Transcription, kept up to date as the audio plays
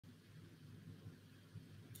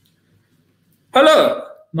Hello,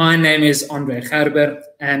 my name is Andre Gerber,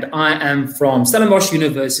 and I am from Stellenbosch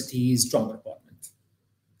University's Drama Department.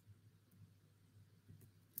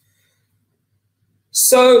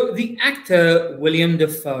 So the actor William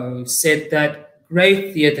Dafoe said that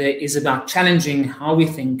great theatre is about challenging how we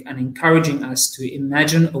think and encouraging us to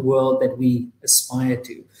imagine a world that we aspire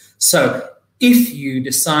to. So if you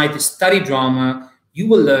decide to study drama, you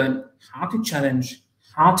will learn how to challenge,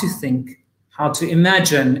 how to think, how to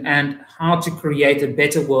imagine, and how to create a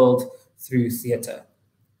better world through theatre.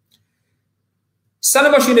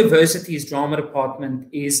 Stellenbosch University's Drama Department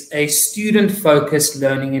is a student-focused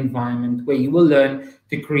learning environment where you will learn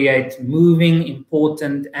to create moving,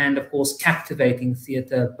 important, and of course captivating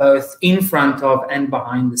theatre, both in front of and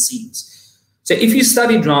behind the scenes. So if you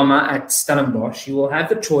study drama at Stellenbosch, you will have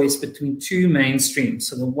the choice between two main streams.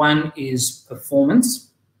 So the one is performance,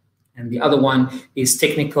 and the other one is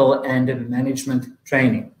technical and management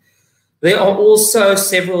training. There are also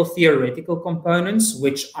several theoretical components,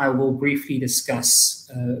 which I will briefly discuss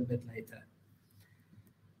a bit later.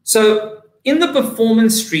 So in the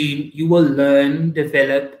performance stream, you will learn,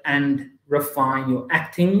 develop, and refine your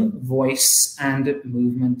acting, voice, and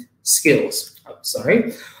movement skills.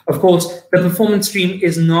 Of course, the performance stream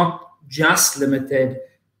is not just limited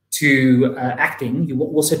to acting. You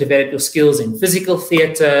will also develop your skills in physical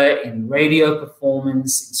theatre, in radio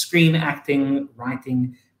performance, in screen acting,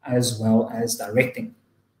 writing, as well as directing.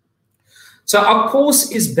 So our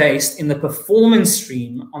course is based in the performance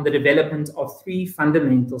stream on the development of three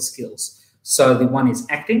fundamental skills. So the one is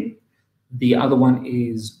acting, the other one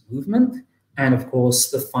is movement, and of course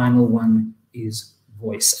the final one is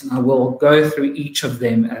voice. And I will go through each of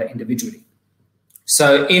them individually.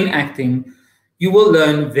 So in acting, you will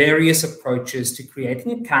learn various approaches to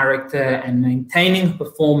creating a character and maintaining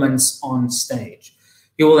performance on stage.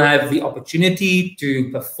 You will have the opportunity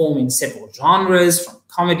to perform in several genres, from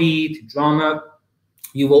comedy to drama.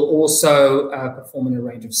 You will also perform in a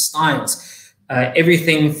range of styles,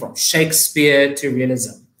 everything from Shakespeare to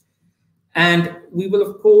realism. And we will,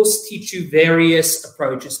 of course, teach you various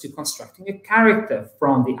approaches to constructing a character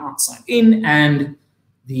from the outside in and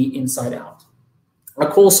the inside out.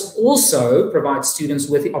 Our course also provides students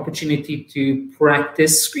with the opportunity to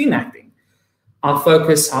practice screen acting. Our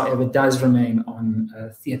focus, however, does remain on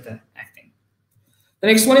theatre acting. The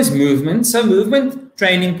next one is movement. So movement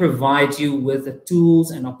training provides you with the tools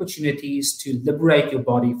and opportunities to liberate your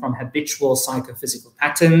body from habitual psychophysical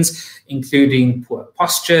patterns, including poor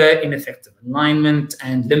posture, ineffective alignment,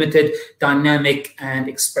 and limited dynamic and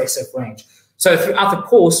expressive range. So throughout the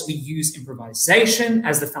course, we use improvisation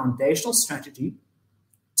as the foundational strategy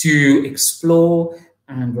to explore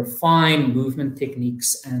and refine movement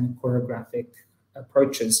techniques and choreographic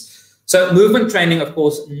approaches. So movement training, of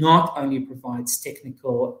course, not only provides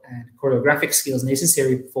technical and choreographic skills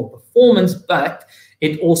necessary for performance, but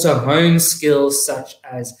it also hones skills such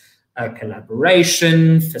as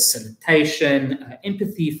collaboration, facilitation,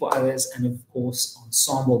 empathy for others, and of course,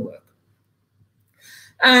 ensemble work.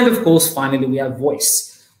 And of course, finally, we have voice.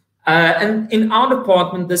 And in our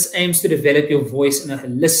department, this aims to develop your voice in a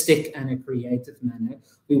holistic and a creative manner.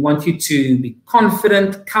 We want you to be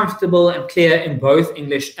confident, comfortable, and clear in both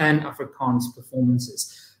English and Afrikaans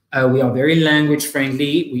performances. We are very language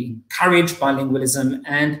friendly. We encourage bilingualism,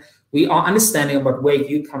 and we are understanding about where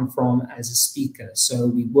you come from as a speaker. So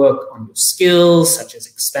we work on your skills, such as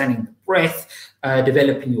expanding the breath,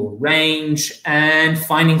 developing your range, and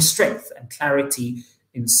finding strength and clarity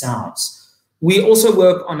in sounds. We also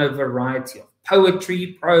work on a variety of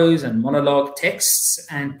poetry, prose, and monologue texts,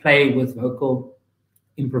 and play with vocal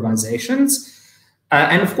improvisations.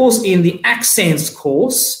 And of course, in the accents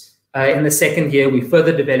course, in the second year, we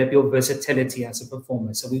further develop your versatility as a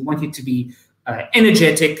performer. So we want you to be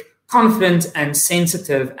energetic, confident, and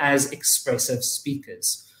sensitive as expressive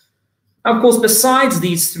speakers. Of course, besides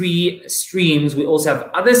these three streams, we also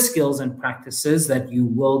have other skills and practices that you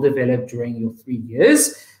will develop during your 3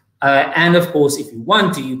 years. And of course, if you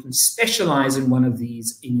want to, you can specialize in one of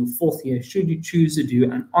these in your 4th year, should you choose to do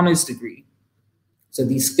an honors degree. So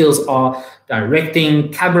these skills are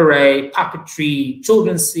directing, cabaret, puppetry,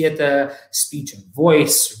 children's theatre, speech and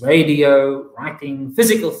voice, radio, writing,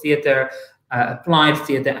 physical theatre, applied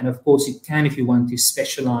theatre, and of course, you can, if you want to,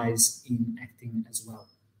 specialize in acting as well.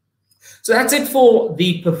 So that's it for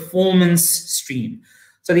the performance stream.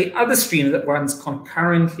 So the other stream that runs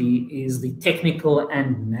concurrently is the technical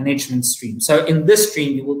and management stream. So in this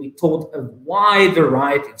stream, you will be taught a wide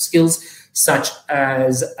variety of skills, such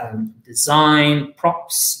as design,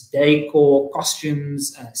 props, decor,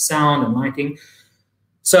 costumes, sound, and lighting.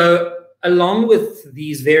 So along with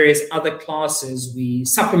these various other classes, we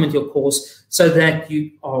supplement your course so that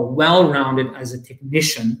you are well-rounded as a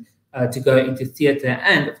technician to go into theatre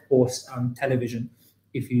and, of course, television,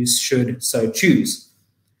 if you should so choose.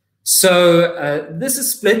 So this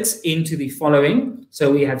is split into the following.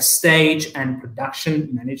 So we have stage and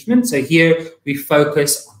production management. So here we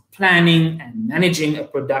focus on planning and managing a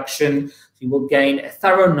production. You will gain a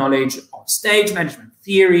thorough knowledge of stage management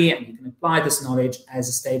theory, and you can apply this knowledge as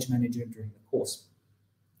a stage manager during the course.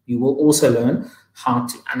 You will also learn how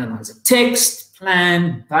to analyze a text,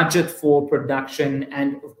 plan, budget for production,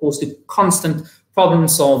 and of course do constant problem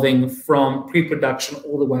solving from pre-production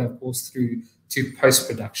all the way, of course, through to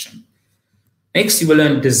post-production. Next, you will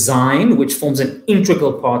learn design, which forms an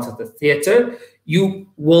integral part of the theatre. You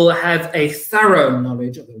will have a thorough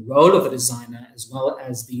knowledge of the role of the designer as well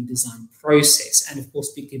as the design process, and of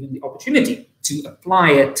course be given the opportunity to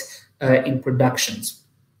apply it in productions.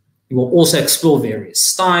 You will also explore various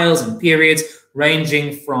styles and periods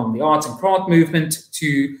ranging from the arts and craft movement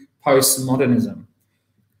to postmodernism.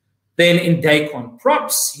 Then in decor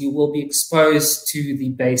props, you will be exposed to the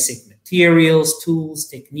basic materials, tools,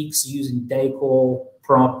 techniques using decor,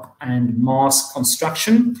 prop, and mask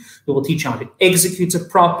construction. We will teach how to execute a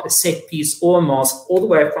prop, a set piece, or a mask all the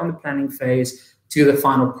way from the planning phase to the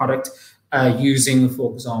final product using,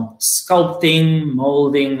 for example, sculpting,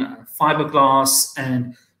 molding, fiberglass,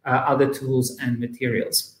 and other tools and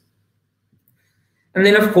materials. And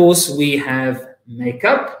then, of course, we have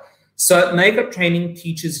makeup. So makeup training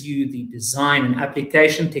teaches you the design and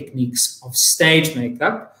application techniques of stage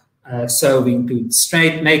makeup. So we include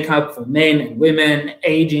straight makeup for men and women,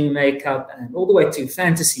 aging makeup, and all the way to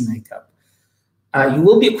fantasy makeup. You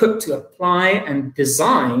will be equipped to apply and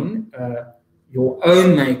design your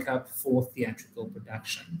own makeup for theatrical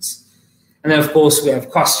productions. And then, of course, we have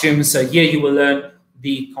costumes. So here you will learn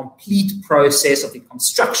the complete process of the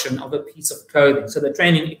construction of a piece of clothing. So the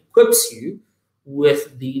training equips you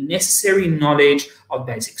with the necessary knowledge of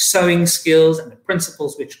basic sewing skills and the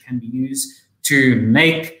principles which can be used to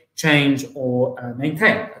make, change, or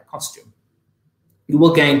maintain a costume. You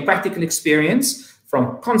will gain practical experience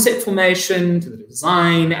from concept formation to the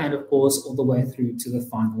design and, of course, all the way through to the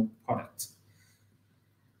final product.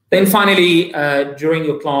 Then finally, during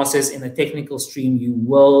your classes in the technical stream, you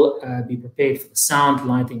will be prepared for the sound,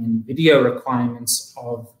 lighting, and video requirements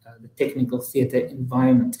of the technical theatre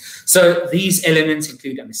environment. So these elements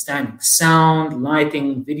include understanding sound,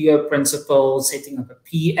 lighting, video principles, setting up a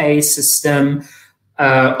PA system,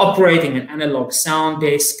 operating an analog sound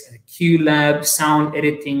desk, a QLab, sound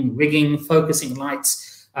editing, rigging, focusing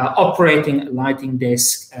lights, operating a lighting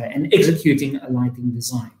desk, and executing a lighting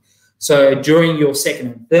design. So during your second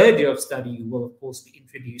and third year of study, you will, of course, be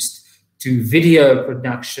introduced to video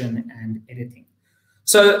production and editing.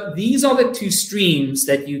 So these are the two streams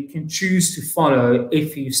that you can choose to follow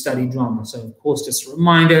if you study drama. So, of course, just a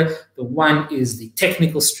reminder, the one is the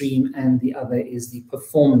technical stream and the other is the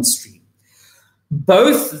performance stream.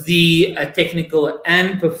 Both the technical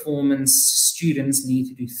and performance students need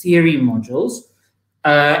to do theory modules,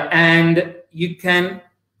 and you can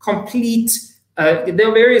complete there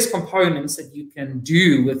are various components that you can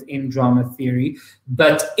do within drama theory,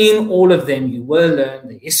 but in all of them, you will learn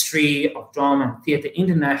the history of drama and theatre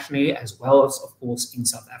internationally, as well as, of course, in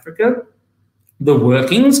South Africa, the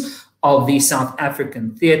workings of the South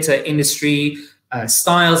African theatre industry,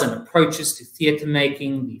 styles and approaches to theatre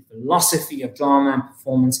making, the philosophy of drama and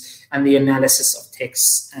performance, and the analysis of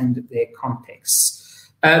texts and their contexts.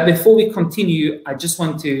 Before we continue, I just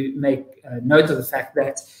want to make note of the fact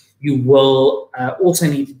that you will also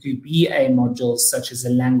need to do BA modules such as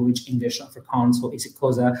the language, English, Afrikaans, or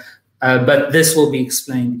isiXhosa, but this will be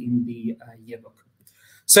explained in the yearbook.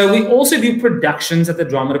 So we also do productions at the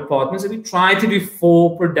drama department. So we try to do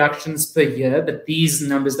 4 productions per year, but these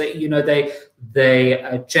numbers, they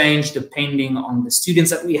change depending on the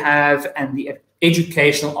students that we have and the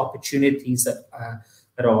educational opportunities that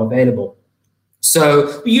are available.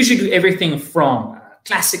 So we usually do everything from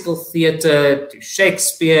classical theatre to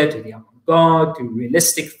Shakespeare to the avant-garde to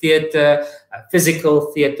realistic theatre,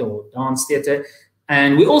 physical theatre or dance theatre.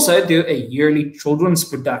 And we also do a yearly children's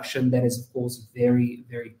production that is, of course, very,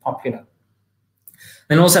 very popular.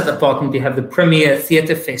 Then also at the department, you have the Premier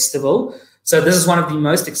Theatre Festival. So this is one of the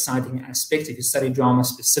most exciting aspects. If you study drama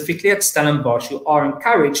specifically at Stellenbosch, you are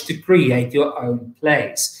encouraged to create your own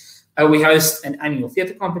plays. We host an annual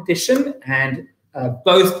theatre competition, and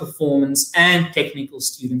both performance and technical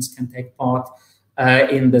students can take part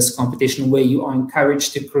in this competition, where you are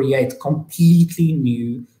encouraged to create completely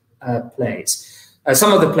new plays.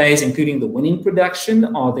 Some of the plays, including the winning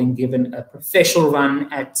production, are then given a professional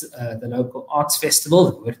run at the local arts festival,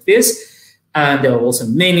 the Woordfeest. And there are also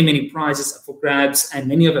many, many prizes up for grabs, and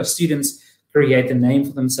many of our students create a name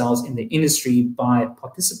for themselves in the industry by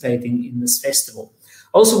participating in this festival.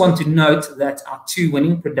 I also want to note that our 2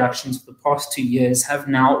 winning productions for the past 2 years have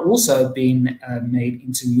now also been made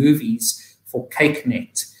into movies for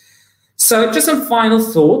CakeNet. So just some final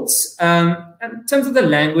thoughts. In terms of the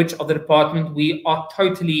language of the department, we are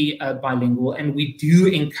totally bilingual, and we do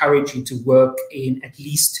encourage you to work in at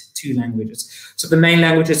least 2 languages. So the main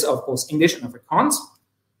languages are, of course, English and Afrikaans,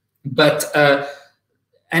 but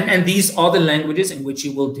and these are the languages in which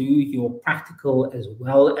you will do your practical as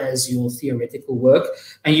well as your theoretical work,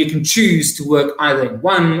 and you can choose to work either in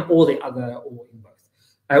one or the other or in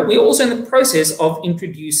both. We're also in the process of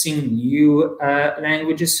introducing new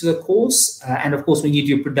languages to the course. And of course, when you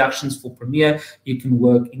do productions for Premiere, you can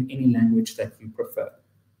work in any language that you prefer.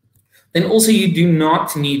 Then also, you do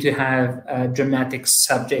not need to have dramatic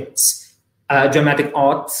subjects, dramatic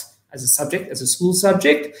art as a subject, as a school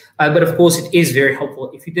subject. But of course, it is very helpful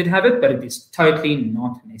if you did have it, but it is totally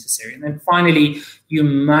not necessary. And then finally, you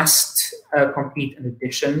must complete an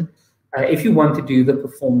audition if you want to do the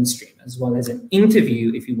performance stream, as well as an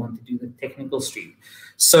interview if you want to do the technical stream.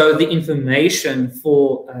 So the information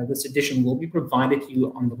for this edition will be provided to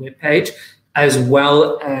you on the webpage, as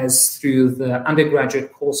well as through the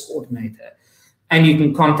undergraduate course coordinator. And you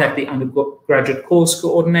can contact the undergraduate course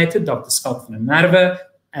coordinator, Dr. Schalk van der Merwe,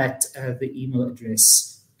 at the email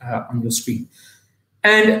address on your screen.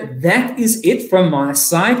 And that is it from my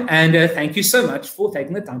side. And thank you so much for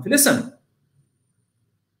taking the time to listen.